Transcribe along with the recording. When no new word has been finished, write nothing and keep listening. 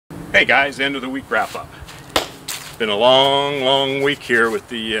Hey guys, end of the week wrap up. It's been a long week here with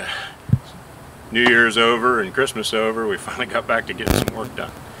the New Year's over and Christmas over. We finally got back to getting some work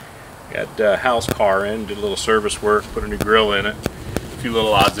done. Got Hal's car in, did a little service work, put a new grill in it, a few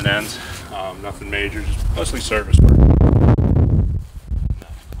little odds and ends. Nothing major, just mostly service work.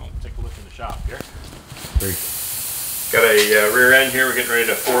 I'll take a look in the shop here. Got a rear end here. We're getting ready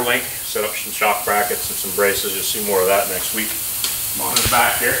to 4-link, set up some shock brackets and some braces. You'll see more of that next week. On in the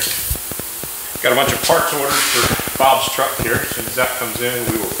back here. Got a bunch of parts ordered for Bob's truck here. As soon as that comes in,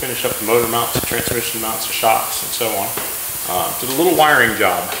 we will finish up the motor mounts, the transmission mounts, the shocks, and so on. Did a little wiring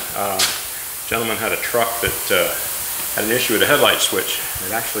job. Gentleman had a truck that had an issue with a headlight switch.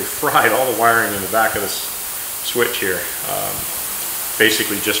 It actually fried all the wiring in the back of this switch here,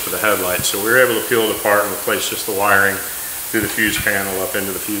 basically just for the headlights. So we were able to peel it apart and replace just the wiring through the fuse panel up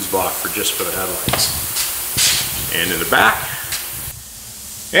into the fuse block for just for the headlights. And in the back,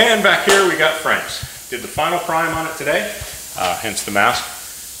 and back here we got Frank's. Did the final prime on it today, hence the mask.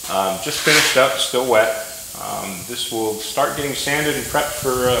 Just finished up, still wet. This will start getting sanded and prepped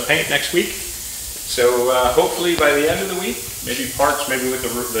for paint next week. So hopefully by the end of the week, maybe parts, maybe with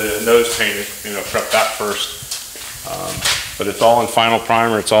the nose painted, prep that first. But it's all in final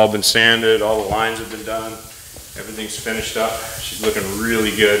primer, it's all been sanded, all the lines have been done, everything's finished up. She's looking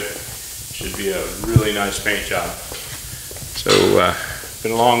really good. Should be a really nice paint job. So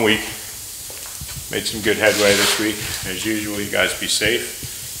been a long week. Made some good headway this week. As usual, you guys be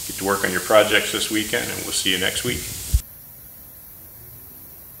safe. Get to work on your projects this weekend, and we'll see you next week.